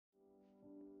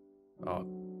Oh,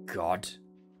 God.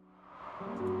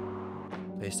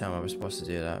 This time I was supposed to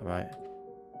do that, right?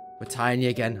 We're tiny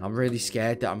again. I'm really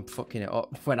scared that I'm fucking it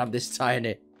up when I'm this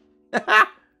tiny.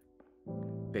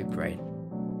 Big brain.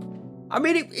 I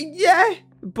mean, yeah,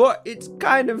 but it's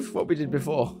kind of what we did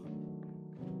before.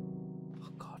 Oh,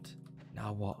 God.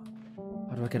 Now what?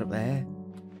 How do I get up there?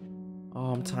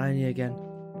 Oh, I'm tiny again.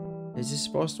 Is this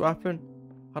supposed to happen?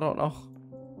 I don't know.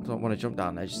 I don't want to jump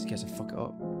down there just in case I fuck it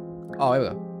up. Oh, here we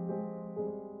go.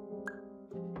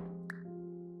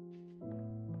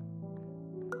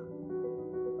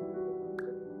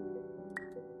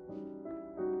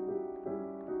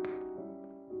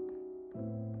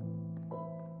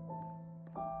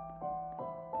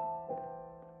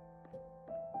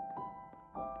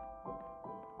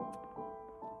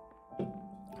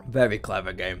 Very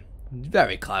clever game.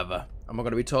 Very clever. Am I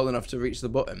going to be tall enough to reach the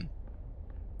button?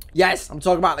 Yes, I'm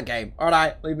talking about the game.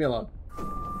 Alright, leave me alone.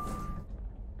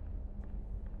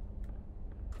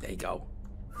 There you go.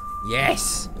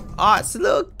 Yes. Oh, it's a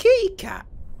little kitty cat.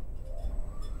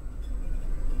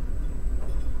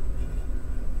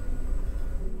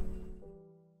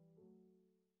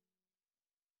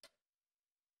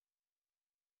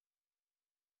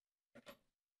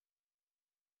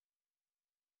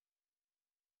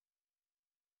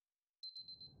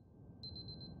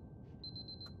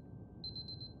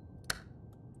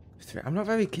 I'm not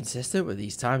very consistent with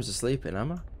these times of sleeping,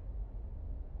 am I?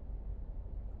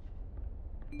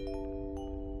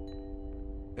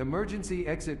 Emergency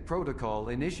exit protocol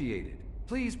initiated.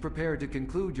 Please prepare to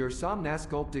conclude your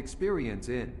Somnasculpt experience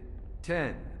in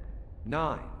 10,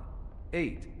 9,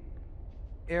 8.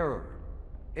 Error.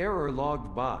 Error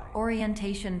logged by.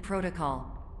 Orientation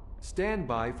protocol. Stand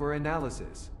by for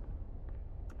analysis.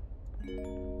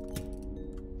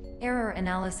 Error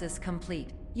analysis complete.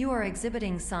 You are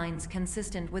exhibiting signs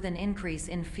consistent with an increase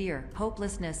in fear,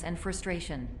 hopelessness, and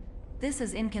frustration. This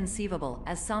is inconceivable,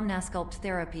 as Somnasculpt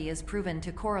therapy is proven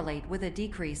to correlate with a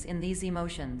decrease in these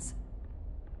emotions.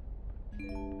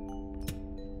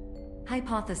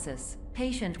 Hypothesis: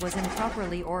 patient was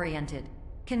improperly oriented.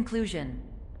 Conclusion: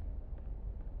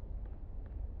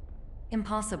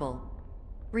 impossible.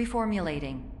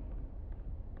 Reformulating.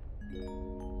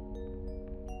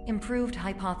 Improved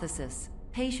hypothesis: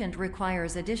 patient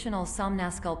requires additional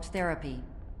Somnasculpt therapy.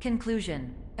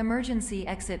 Conclusion: emergency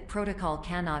exit protocol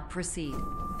cannot proceed.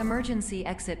 Emergency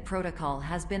exit protocol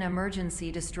has been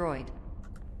emergency destroyed.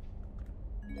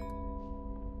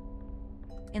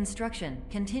 Instruction: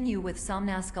 continue with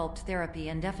Somnasculpt therapy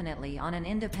indefinitely on an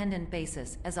independent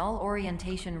basis, as all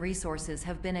orientation resources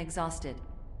have been exhausted.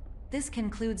 This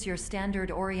concludes your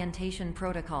standard orientation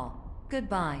protocol.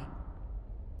 Goodbye.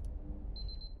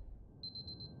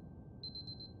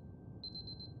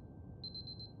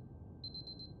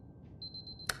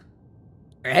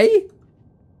 Hey?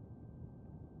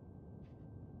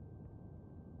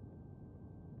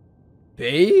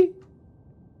 B?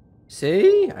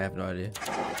 C? I have no idea.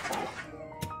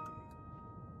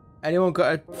 Anyone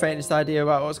got a faintest idea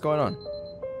about what's going on?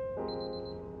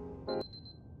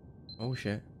 Oh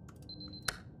shit.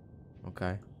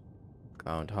 Okay.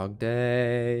 Groundhog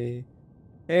Day.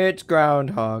 It's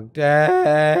Groundhog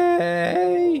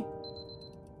Day.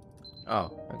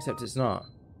 Oh, except it's not.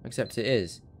 Except it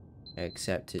is.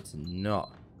 Except it's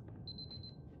not.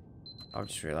 I've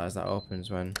just realised that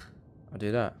opens when I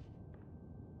do that.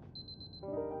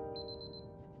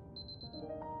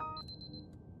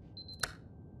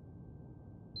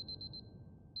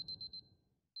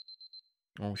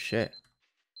 Oh shit.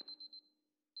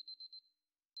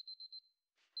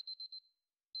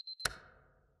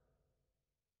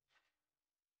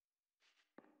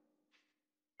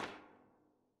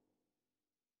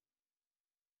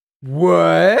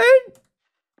 What?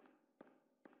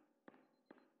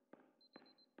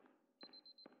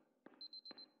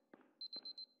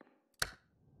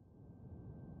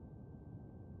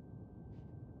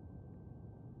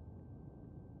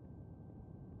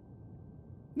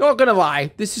 Not gonna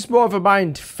lie, this is more of a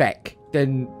mind feck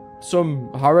than some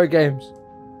horror games.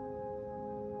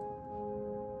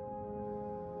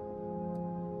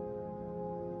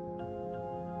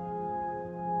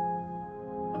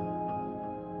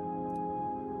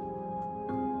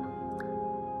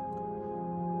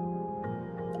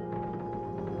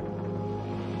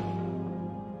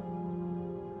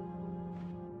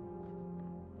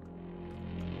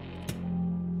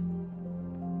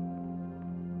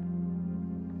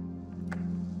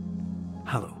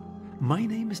 Hello, my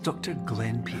name is Dr.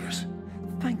 Glenn Pierce.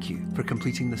 Thank you for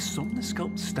completing the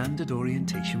Somnasculpt Standard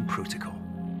Orientation Protocol.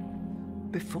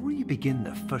 Before you begin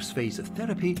the first phase of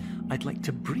therapy, I'd like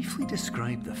to briefly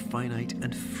describe the finite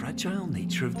and fragile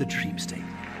nature of the dream state.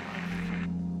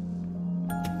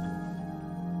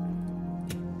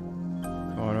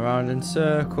 Going around in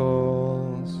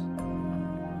circles.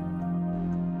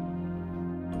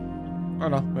 Oh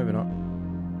no, maybe not.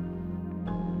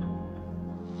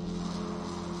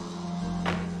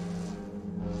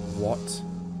 What?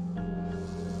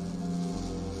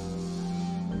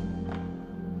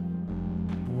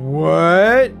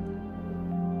 What?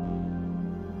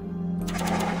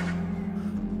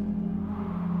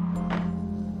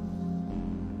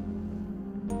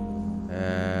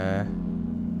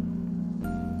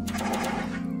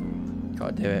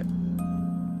 Gotta do it.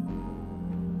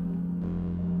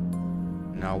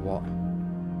 Now what?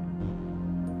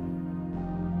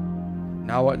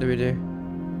 Now what do we do?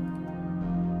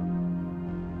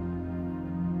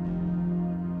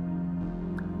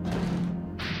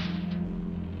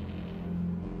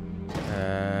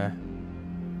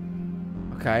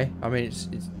 Okay, I mean it's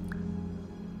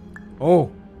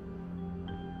oh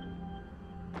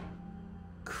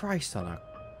Christ on a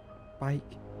bike.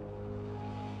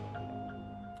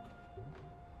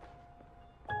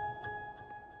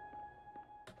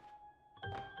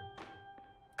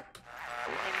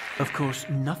 Of course,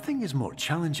 nothing is more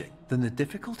challenging than the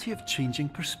difficulty of changing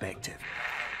perspective,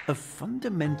 of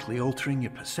fundamentally altering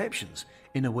your perceptions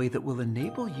in a way that will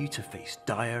enable you to face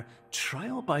dire,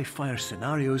 trial-by-fire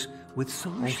scenarios with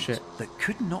solutions that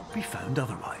could not be found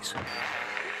otherwise.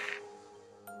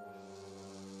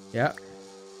 Yeah.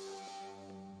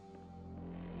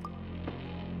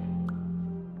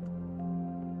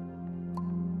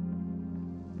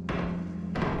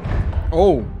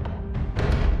 Oh.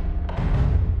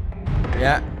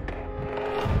 Yeah.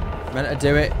 Meant to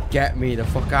do it. Get me the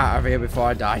fuck out of here before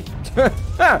I die.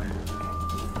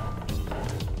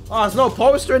 Oh, there's no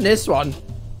poster in this one.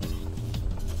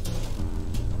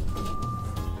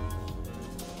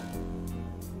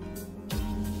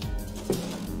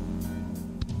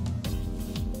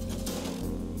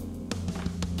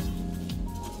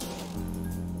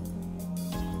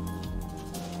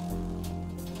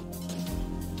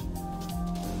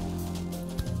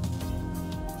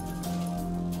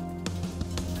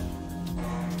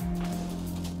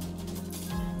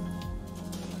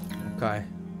 Okay.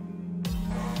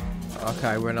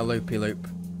 Okay, we're in a loopy loop.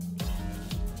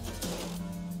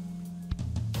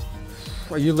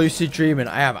 Are you lucid dreaming?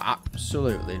 I have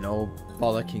absolutely no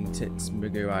bollocking tits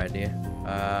magoo idea.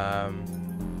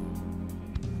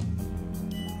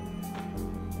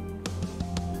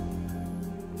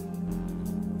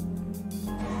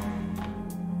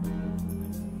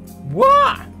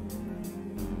 What?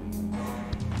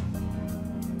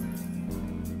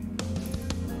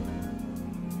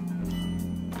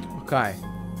 Okay.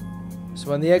 So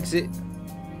when the exit...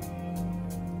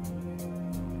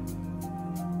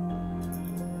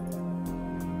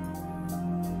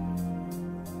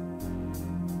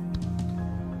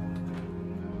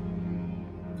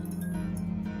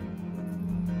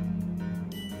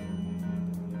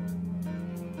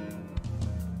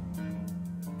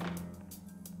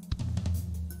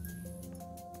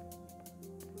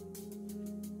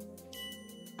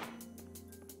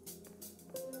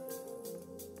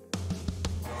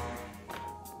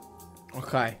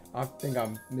 Okay, I think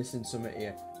I'm missing something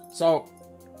here. So,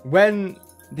 when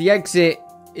the exit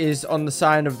is on the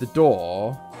side of the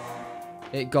door,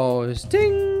 it goes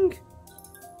ding,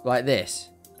 like this.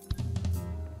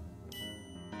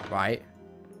 Right?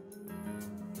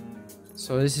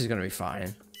 So this is going to be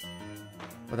fine.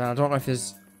 But then I don't know if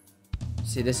there's...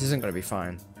 See, this isn't going to be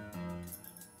fine.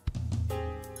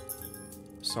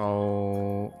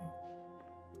 So...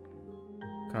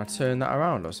 Can I turn that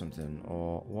around or something?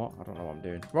 Or what? I don't know what I'm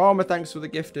doing. Roma, thanks for the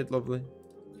gifted, lovely.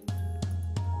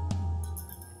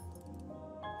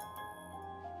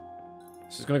 So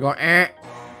it's gonna go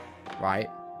right.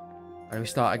 And we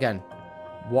start again.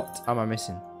 What am I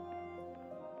missing?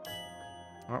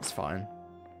 That's fine.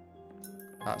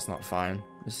 That's not fine.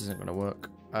 This isn't gonna work.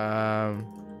 I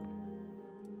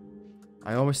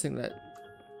almost think that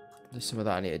there's some of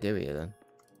that I need to do here then.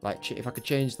 Like, if I could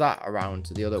change that around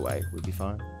to the other way, we'd be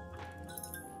fine.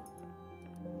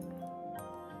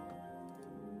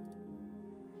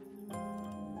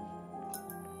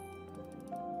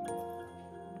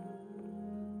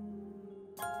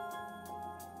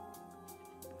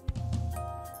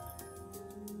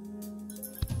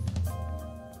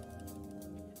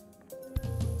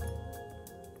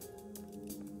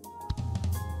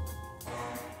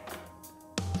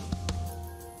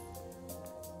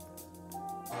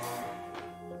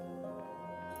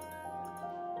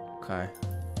 Okay.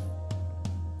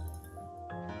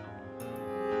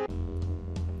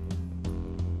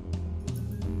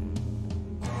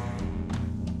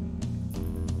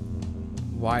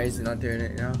 Why is it not doing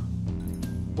it now?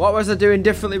 What was I doing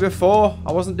differently before?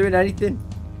 I wasn't doing anything.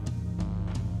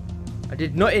 I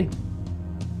did nothing.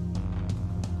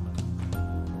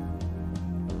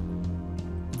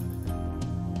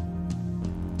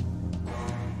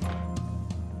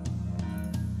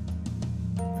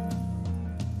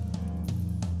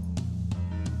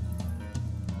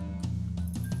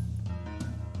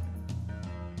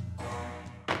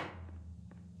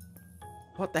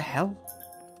 What the hell?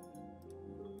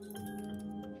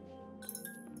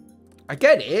 I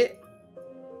get it.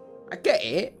 I get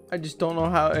it. I just don't know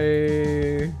how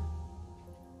to...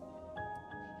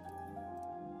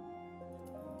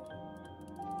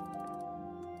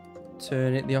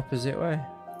 turn it the opposite way.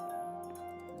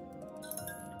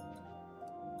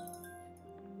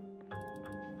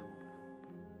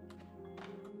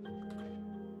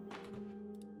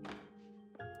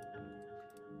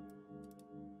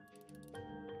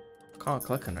 Can't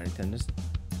click on anything.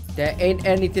 There ain't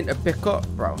anything to pick up,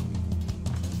 bro.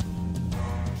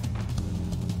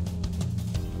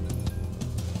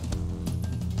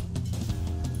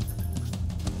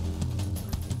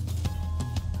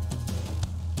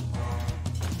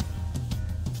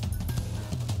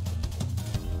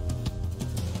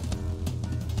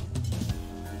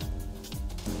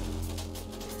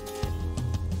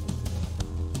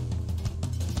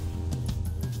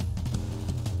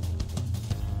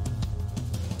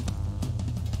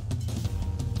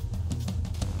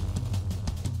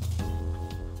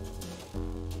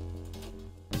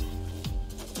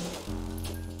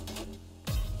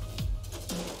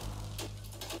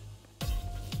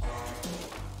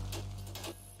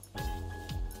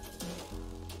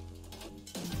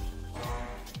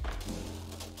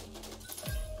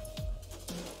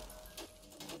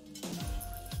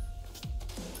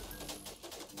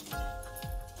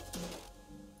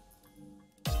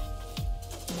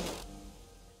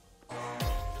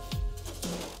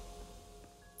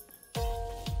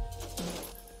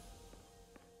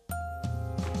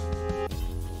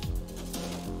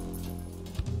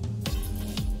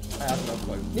 I have no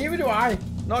clue. Neither do I.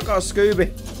 Not got a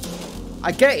Scooby.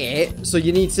 I get it. So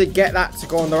you need to get that to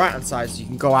go on the right hand side so you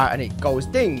can go out and it goes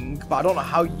ding. But I don't know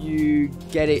how you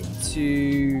get it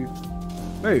to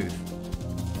move.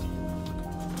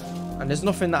 And there's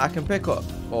nothing that I can pick up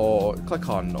or click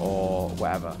on or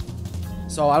whatever.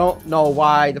 So I don't know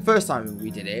why the first time we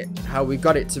did it, how we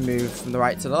got it to move from the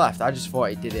right to the left. I just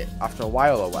thought it did it after a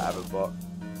while or whatever, but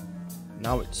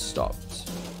now it's stopped.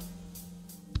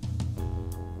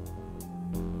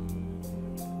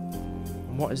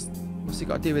 And what's it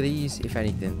got to do with these, if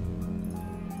anything?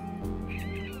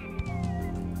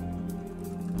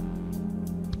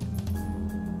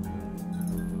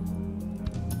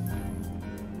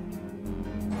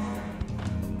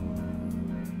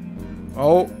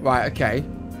 Oh, right, okay.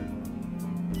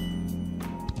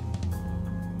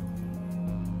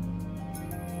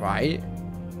 Right.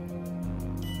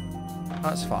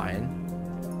 That's fine.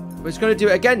 But it's going to do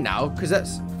it again now, because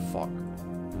that's... Fuck.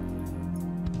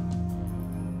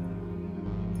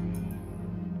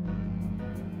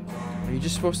 Are you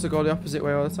just supposed to go the opposite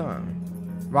way all the time?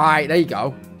 Right, there you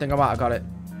go. Think I might have got it.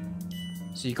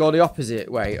 So you go the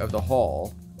opposite way of the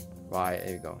hall. Right,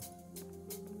 here you go.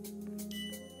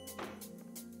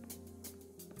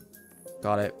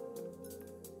 Got it.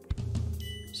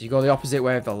 So you go the opposite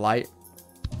way of the light.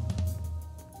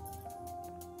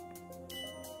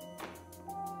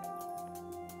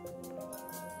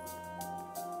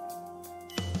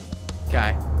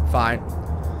 Okay, fine.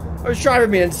 It was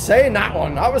driving me insane, that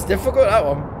one. That was difficult, that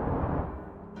one.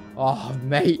 Oh,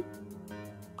 mate.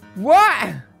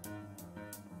 What?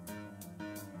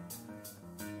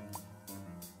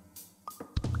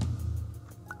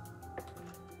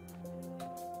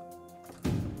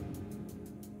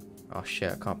 Oh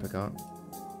shit, I can't pick up.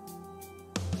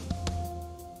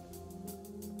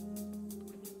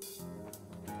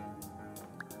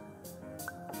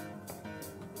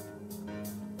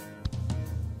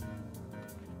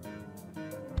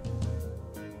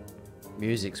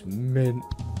 Music's mint.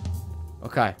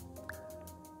 Okay.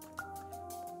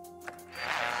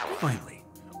 Finally,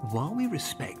 while we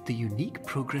respect the unique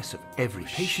progress of every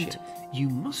patient, you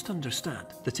must understand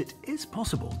that it is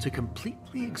possible to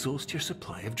completely exhaust your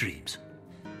supply of dreams,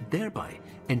 thereby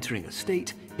entering a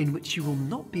state in which you will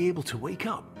not be able to wake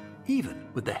up, even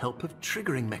with the help of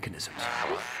triggering mechanisms.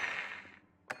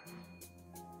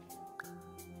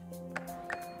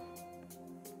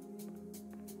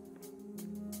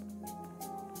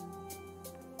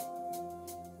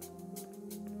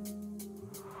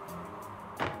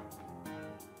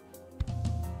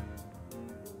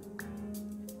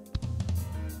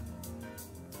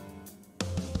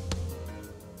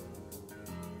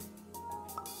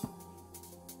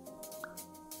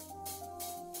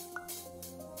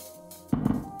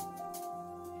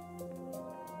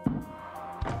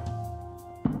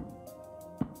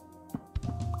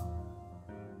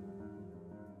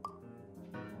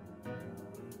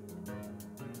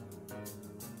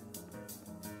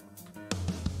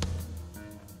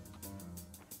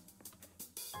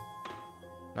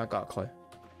 I got a clue.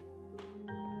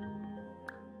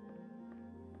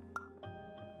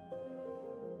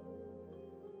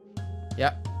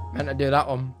 Yep, meant to do that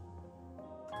one.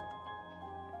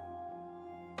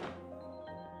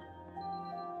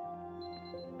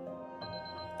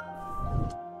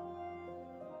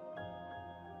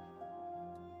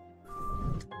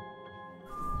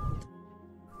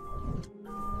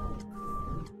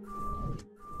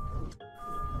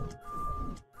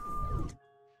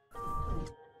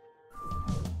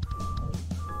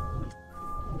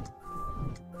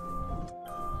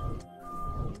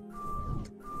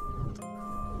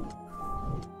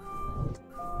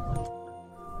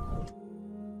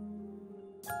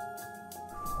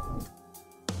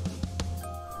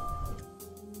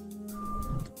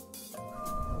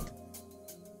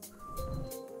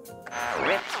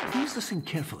 Please listen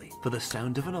carefully for the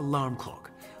sound of an alarm clock,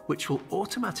 which will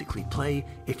automatically play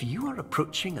if you are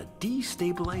approaching a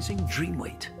destabilizing dream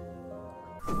weight.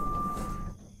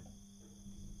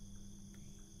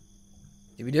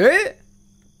 Did we do it?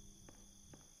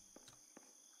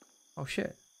 Oh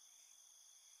shit.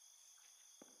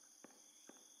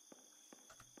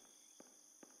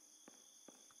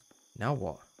 Now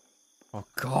what? Oh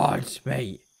god,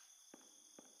 mate.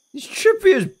 It's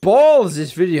trippy as balls,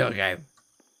 this video game.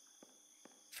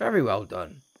 Very well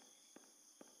done.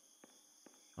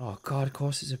 Oh god, of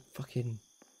course it's a fucking...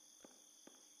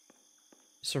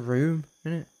 It's a room,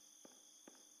 isn't it?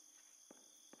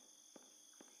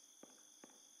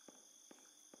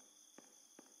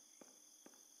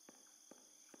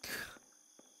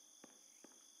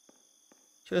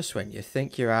 Just when you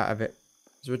think you're out of it.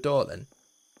 Is there a door then?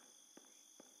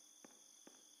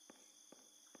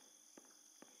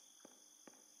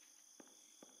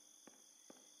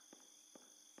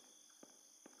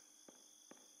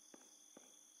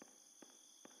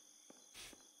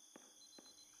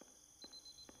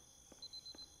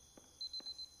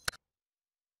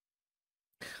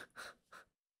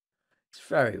 It's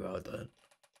very well done.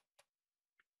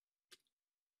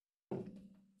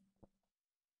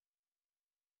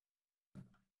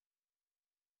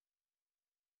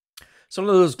 It's one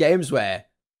of those games where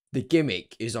the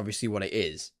gimmick is obviously what it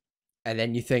is. And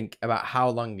then you think about how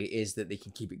long it is that they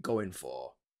can keep it going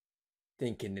for.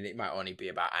 Thinking that it might only be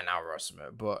about an hour or something.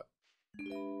 But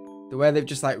the way they've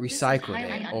just like recycled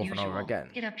it over and over again.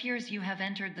 It appears you have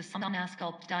entered the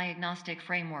Somnasculpt diagnostic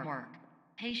framework.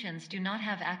 Patients do not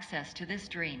have access to this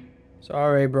dream.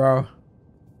 Sorry, bro.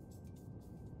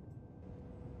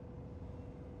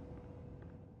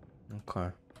 Okay.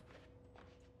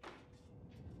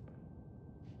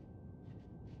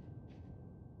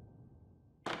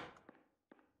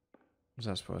 Was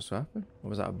that supposed to happen? Or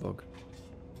was that a bug?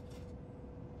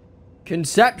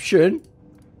 Conception?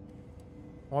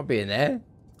 I won't be in there.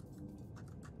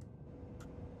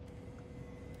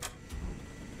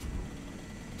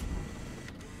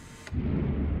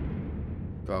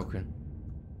 Broken.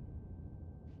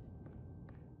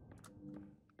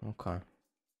 Okay.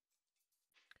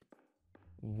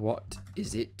 What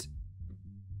is it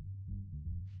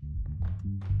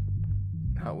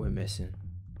that we're missing?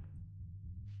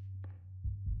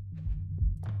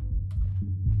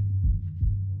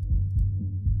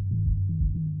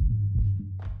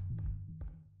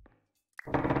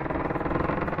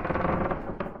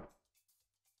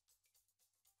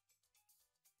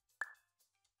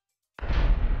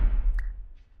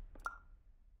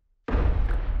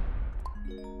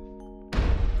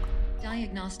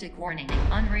 Diagnostic warning.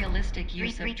 Unrealistic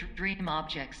use of dream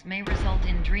objects may result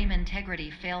in dream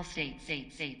integrity fail states.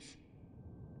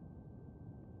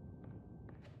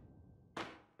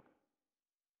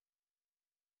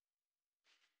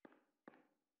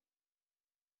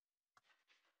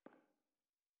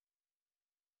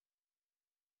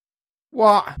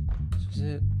 What? This is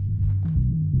it.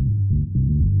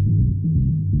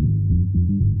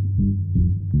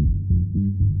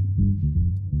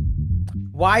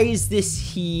 Why is this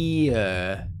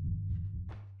here?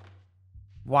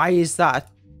 Why is that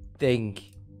a thing?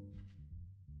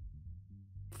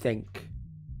 Think,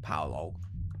 Paolo.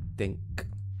 Think.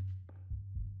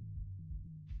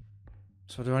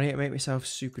 So do I need to make myself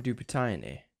super duper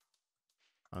tiny?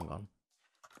 Hang on.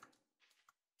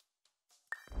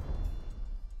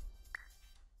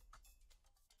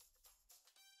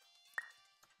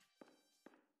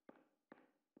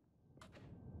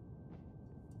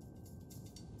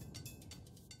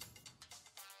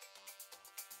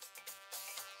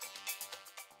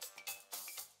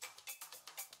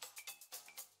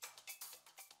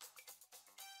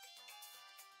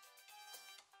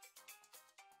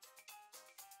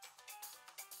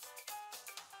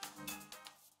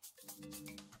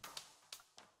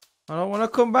 I don't want to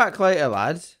come back later,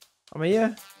 lad. I'm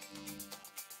here.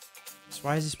 So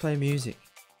why is this playing music?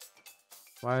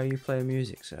 Why are you playing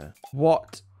music, sir?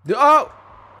 What? Oh!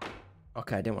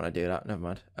 Okay, I didn't want to do that. Never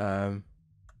mind.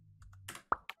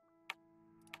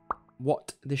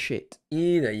 What the shit?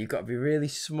 Either you've got to be really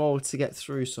small to get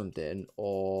through something,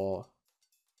 or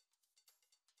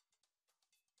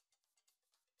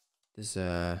there's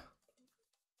a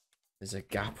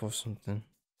gap or something.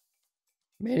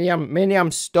 Mainly I'm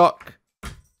stuck.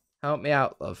 Help me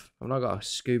out, love. I've not got a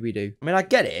Scooby-Doo. I mean, I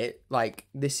get it. Like,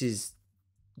 this is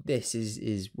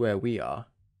where we are.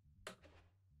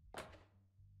 Oh,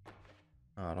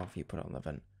 I don't know if you put it on the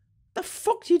vent. The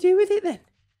fuck do you do with it then?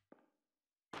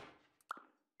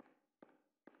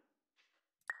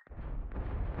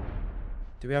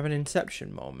 Do we have an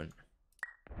Inception moment?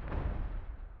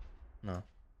 No.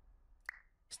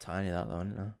 It's tiny that though,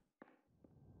 isn't it?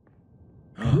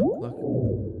 Look.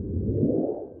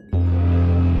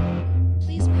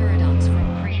 Please paradox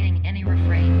from creating any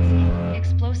refrains.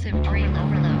 Explosive dream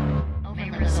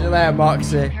overload. See you later,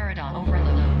 Moxie. Paradox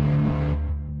overload.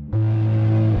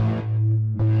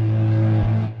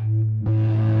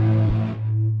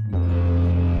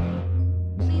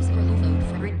 Please overload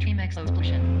for dream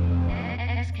explosion.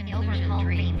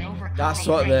 That's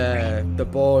what the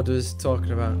board was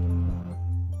talking about.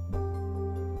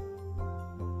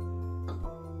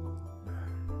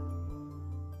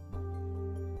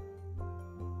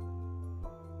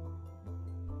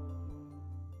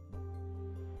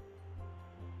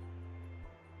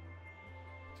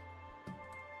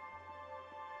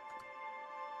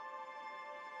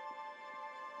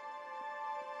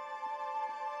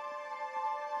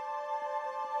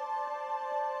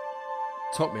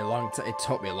 It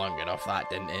took me long enough, that,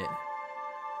 didn't it?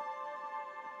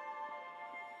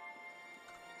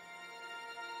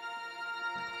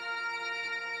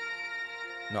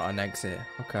 Not an exit.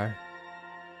 Okay.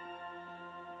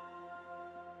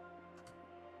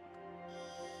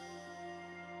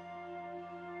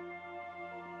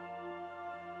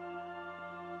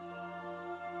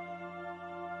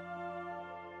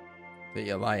 But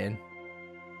you're lying.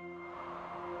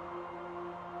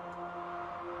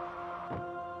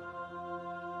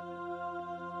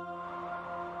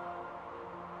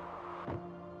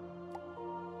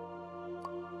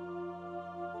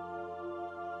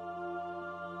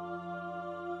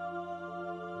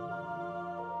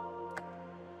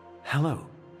 Hello,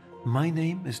 my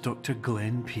name is Dr.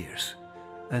 Glenn Pierce,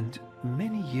 and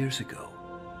many years ago,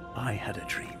 I had a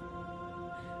dream.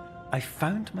 I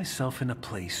found myself in a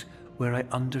place where I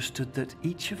understood that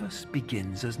each of us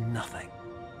begins as nothing,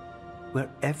 where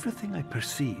everything I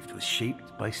perceived was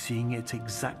shaped by seeing it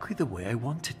exactly the way I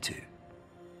wanted to.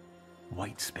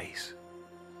 White space.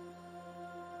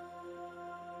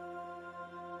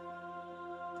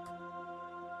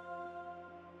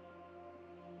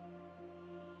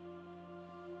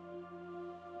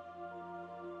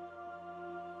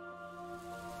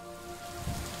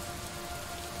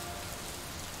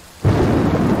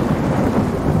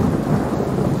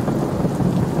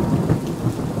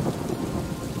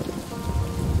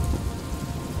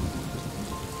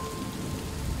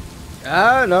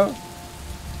 I don't know.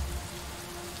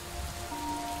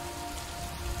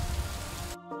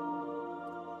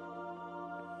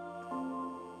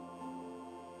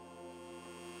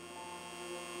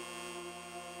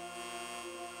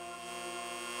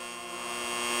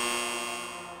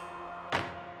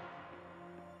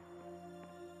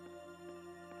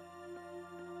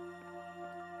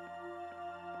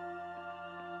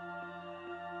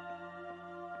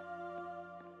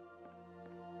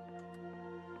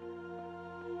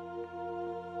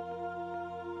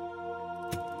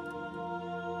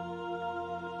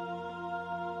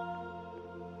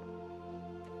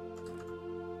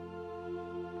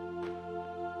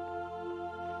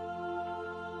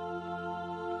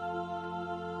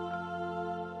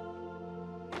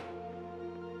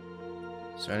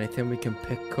 Is there anything we can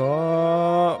pick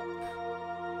up?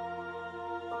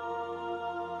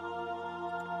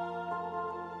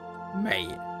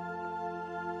 Mate.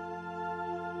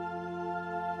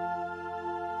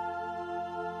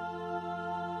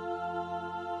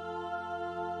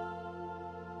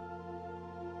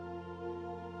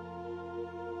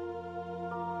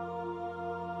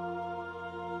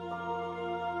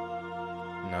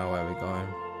 Now where are we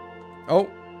going? Oh!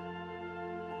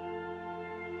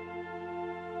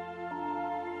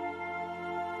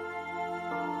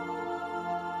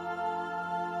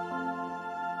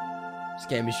 This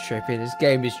game is trippy. This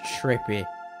game is trippy.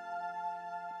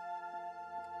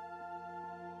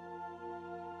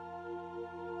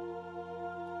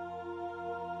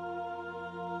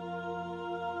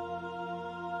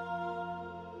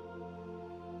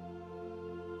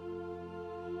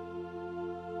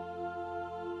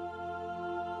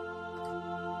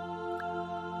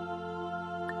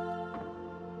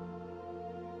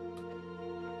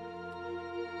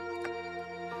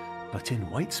 But in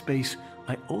white space,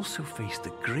 I also faced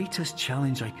the greatest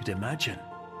challenge I could imagine.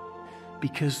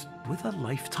 Because with a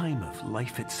lifetime of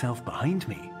life itself behind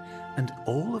me, and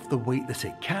all of the weight that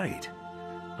it carried,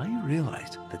 I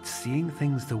realized that seeing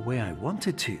things the way I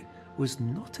wanted to was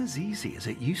not as easy as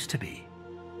it used to be.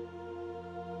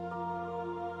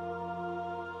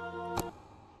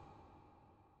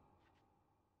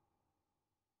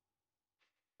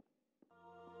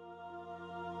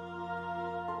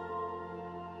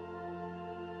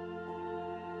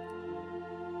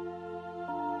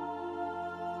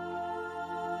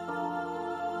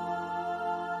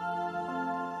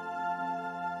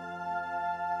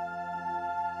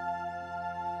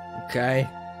 Okay,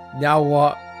 now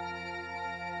what?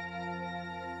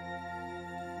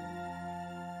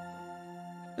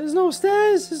 There's no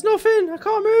stairs, there's nothing, I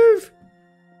can't move.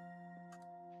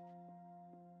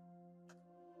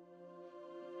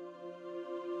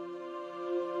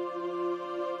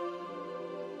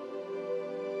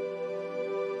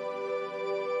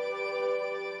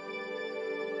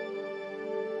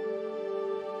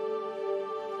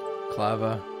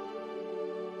 Clever.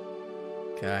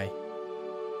 Okay.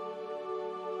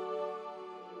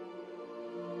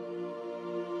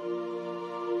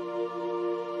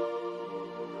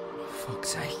 Fuck's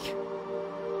sake.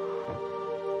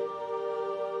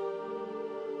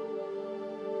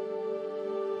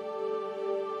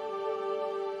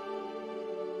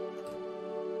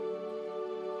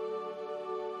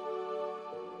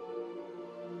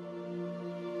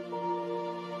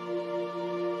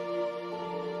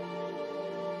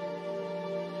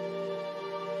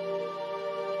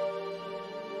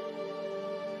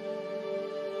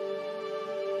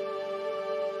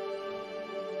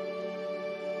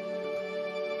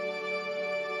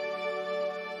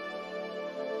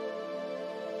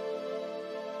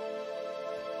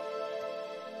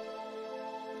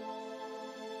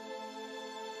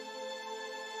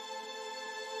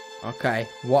 Okay,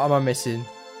 what am I missing?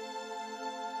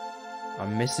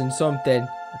 I'm missing something.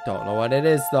 I don't know what it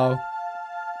is though.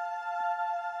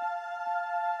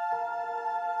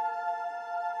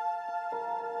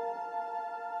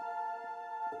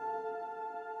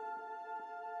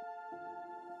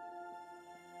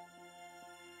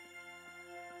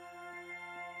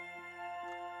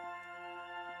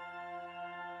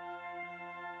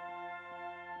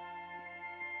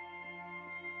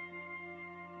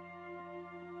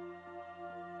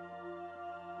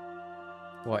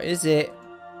 What is it?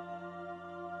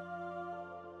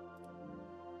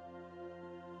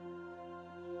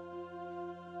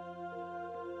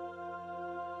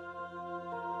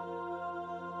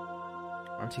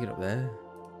 How to get up there?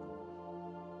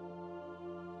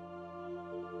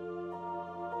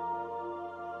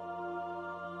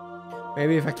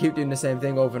 Maybe if I keep doing the same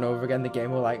thing over and over again, the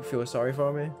game will like feel sorry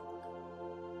for me.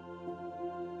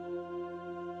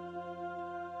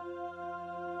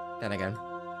 Then again.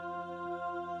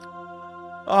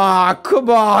 Ah, oh, come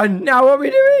on! Now what are we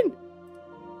doing?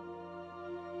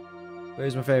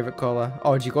 Where's my favourite colour?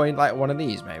 Oh, do you go in like one of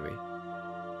these, maybe?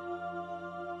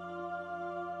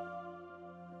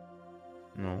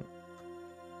 No.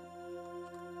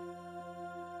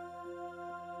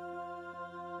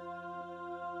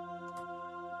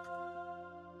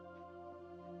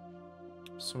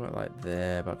 Somewhere like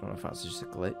there, but I don't know if that's just a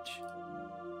glitch.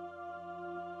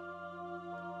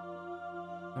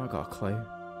 I got a clue.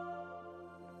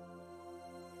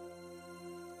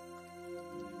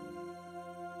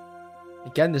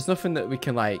 Again, there's nothing that we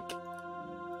can, like,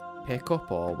 pick up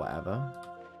or whatever.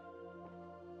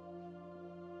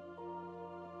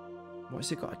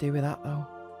 What's it got to do with that, though?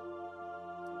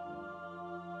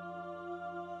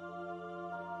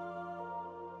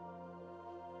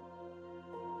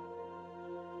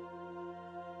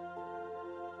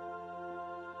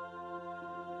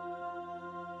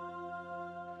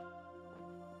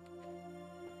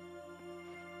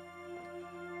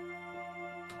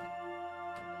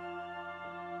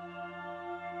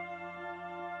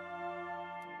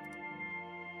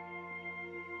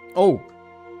 Oh!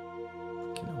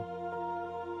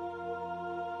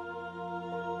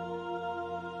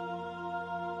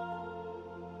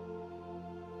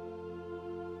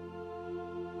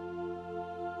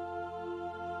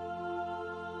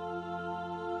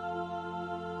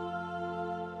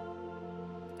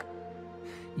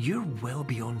 You're well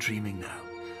beyond dreaming now,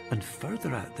 and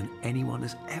further out than anyone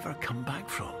has ever come back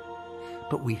from.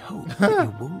 But we hope that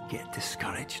you won't get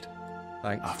discouraged.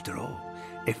 Thanks. After all,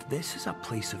 if this is a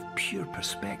place of pure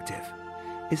perspective,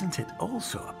 isn't it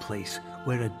also a place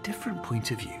where a different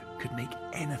point of view could make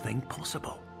anything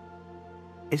possible?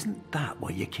 Isn't that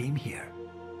why you came here?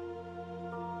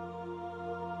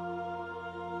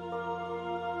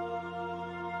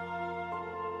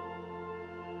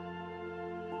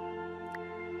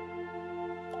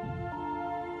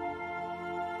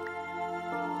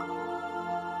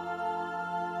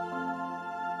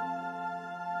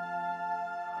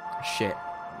 Shit.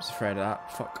 I was afraid of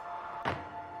that. Fuck.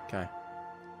 Okay.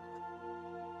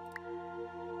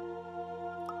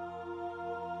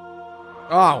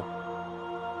 Oh!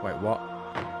 Wait, what?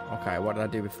 Okay, what did I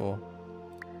do before?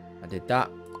 I did that.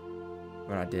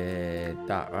 When I did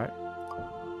that, right?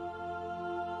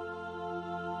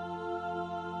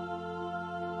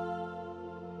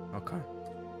 Okay.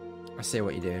 I see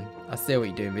what you're doing. I see what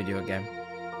you're doing, video game.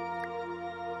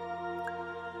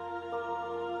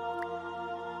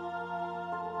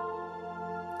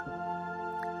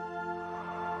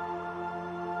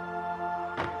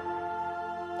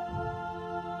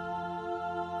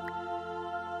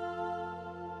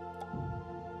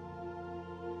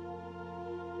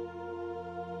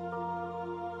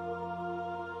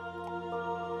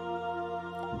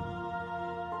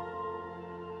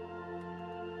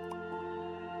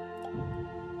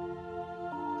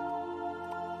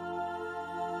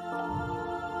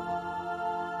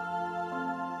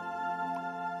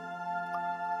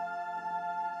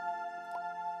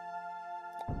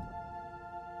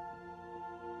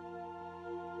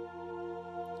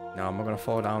 No, am I going to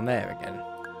fall down there again?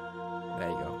 There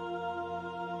you go.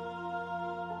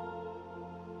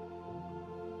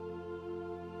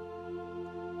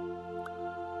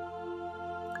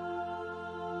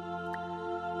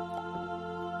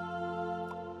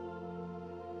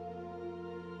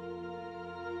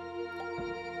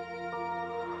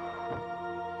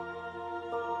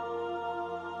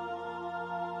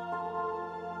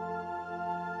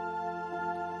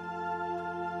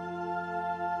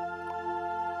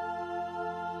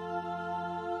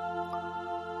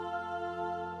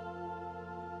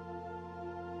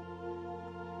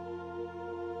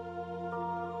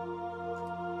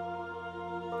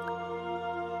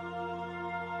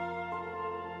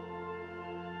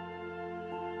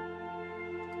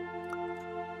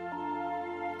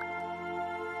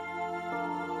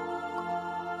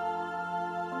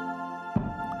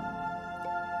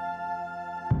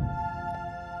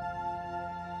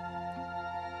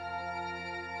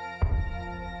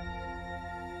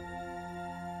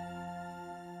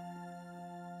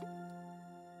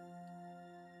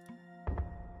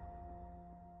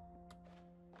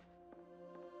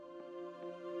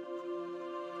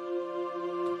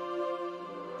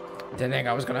 Didn't think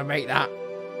I was gonna make that.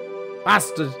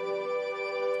 Bastard!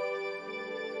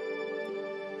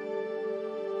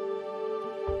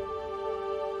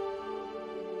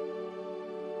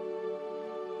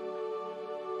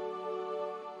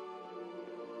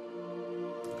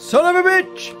 Son of a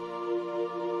bitch!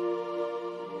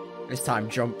 This time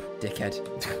jump, dickhead.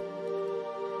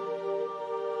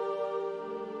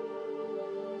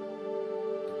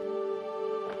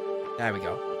 There we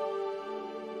go.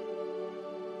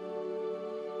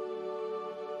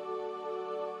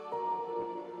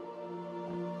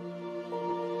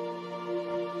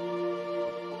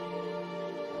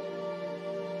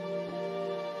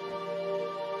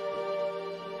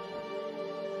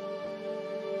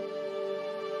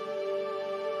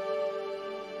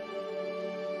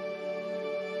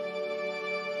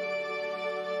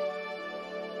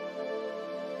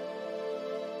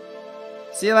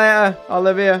 See you later,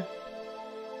 Olivia.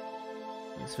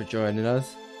 Thanks for joining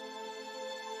us.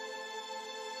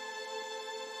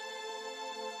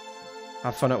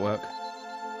 Have fun at work.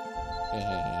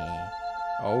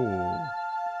 Oh.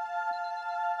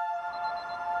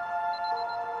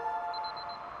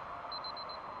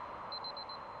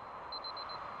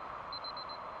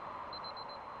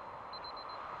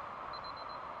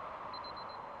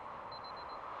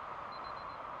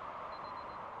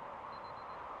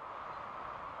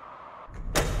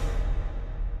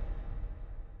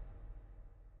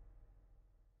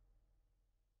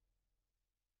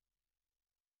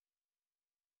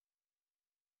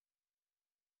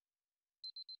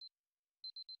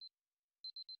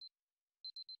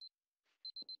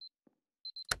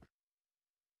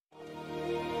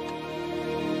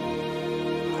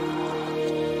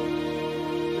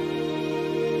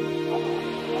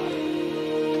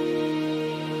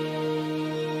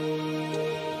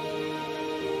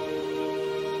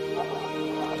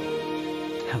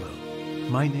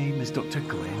 My name is Dr.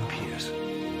 Glenn Pierce,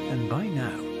 and by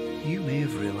now you may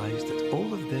have realised that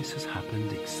all of this has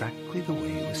happened exactly the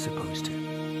way it was supposed to.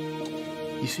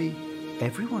 You see,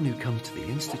 everyone who comes to the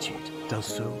Institute does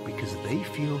so because they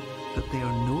feel that they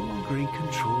are no longer in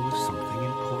control of something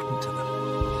important to them.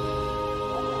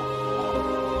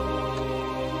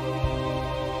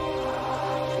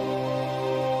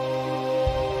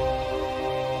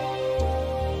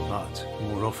 But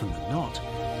more often than not,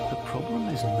 the problem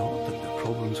is not that the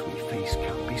problems we face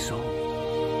can't be solved.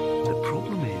 The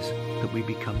problem is that we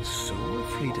become so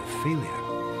afraid of failure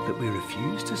that we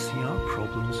refuse to see our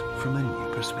problems from a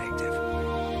new perspective.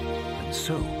 And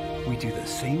so, we do the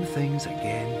same things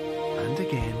again and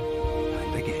again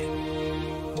and again.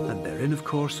 And therein, of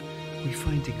course, we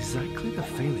find exactly the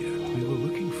failure we were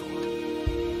looking for.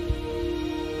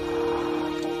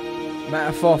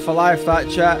 Metaphor for life, that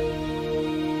chat.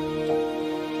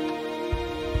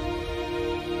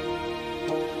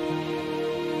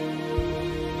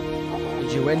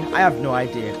 Did you win? I have no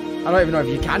idea. I don't even know if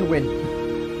you can win.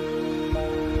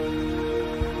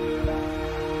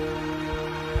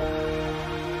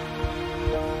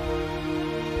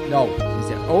 No. Is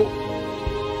it? Oh.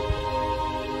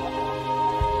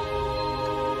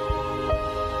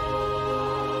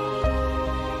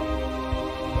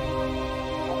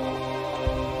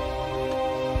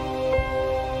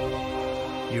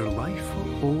 Your life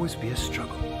will always be a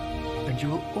struggle, and you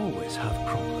will always have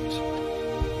problems.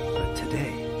 But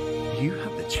today, you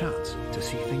have the chance to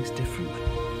see things differently.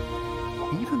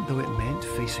 Even though it meant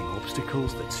facing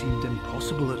obstacles that seemed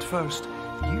impossible at first,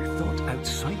 you thought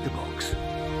outside the box,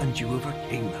 and you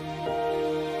overcame them.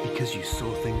 Because you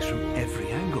saw things from every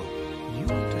angle, you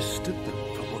understood them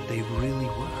for what they really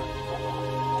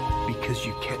were. Because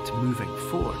you kept moving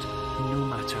forward, no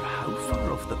matter how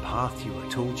far off the path you were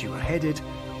told you were headed,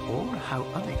 or how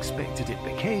unexpected it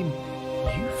became,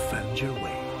 you found your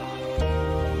way.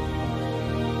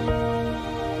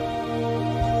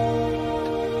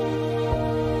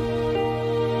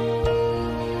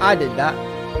 I did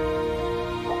that.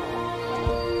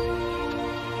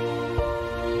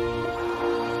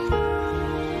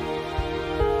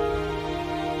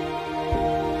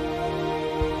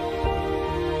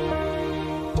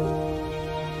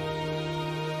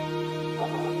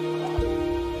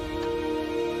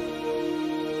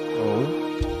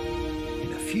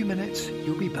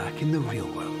 You'll be back in the real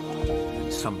world.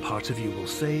 And some part of you will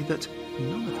say that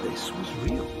none of this was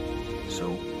real.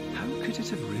 So how could it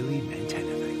have really meant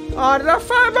anything? Oh, did I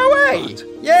find my way? But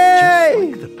yay!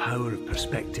 Just like the power of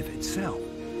perspective itself,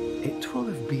 it will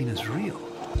have been as real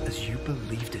as you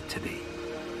believed it to be.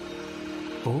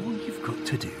 All you've got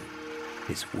to do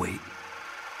is wait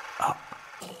up.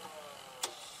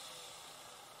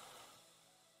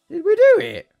 Did we do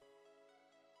it?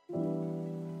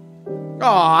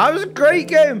 Oh, that was a great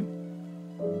game.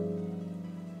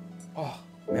 Oh,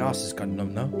 my arse has gone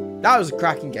numb now. That was a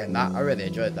cracking game, that. I really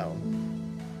enjoyed that one.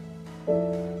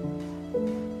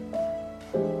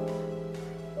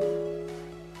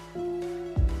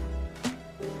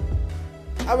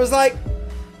 I was like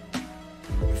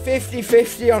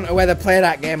 50-50 on whether to play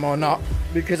that game or not.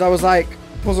 Because I was like,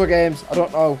 puzzle games, I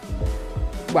don't know.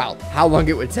 Well, how long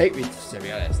it would take me, to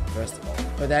be honest, first of all.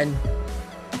 But then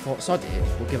I thought, sod it,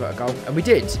 we'll give it a go. And we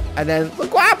did. And then,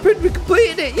 look what happened, we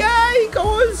completed it. Yay,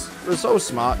 go us. We're so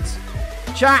smart.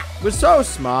 Chat, we're so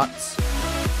smart.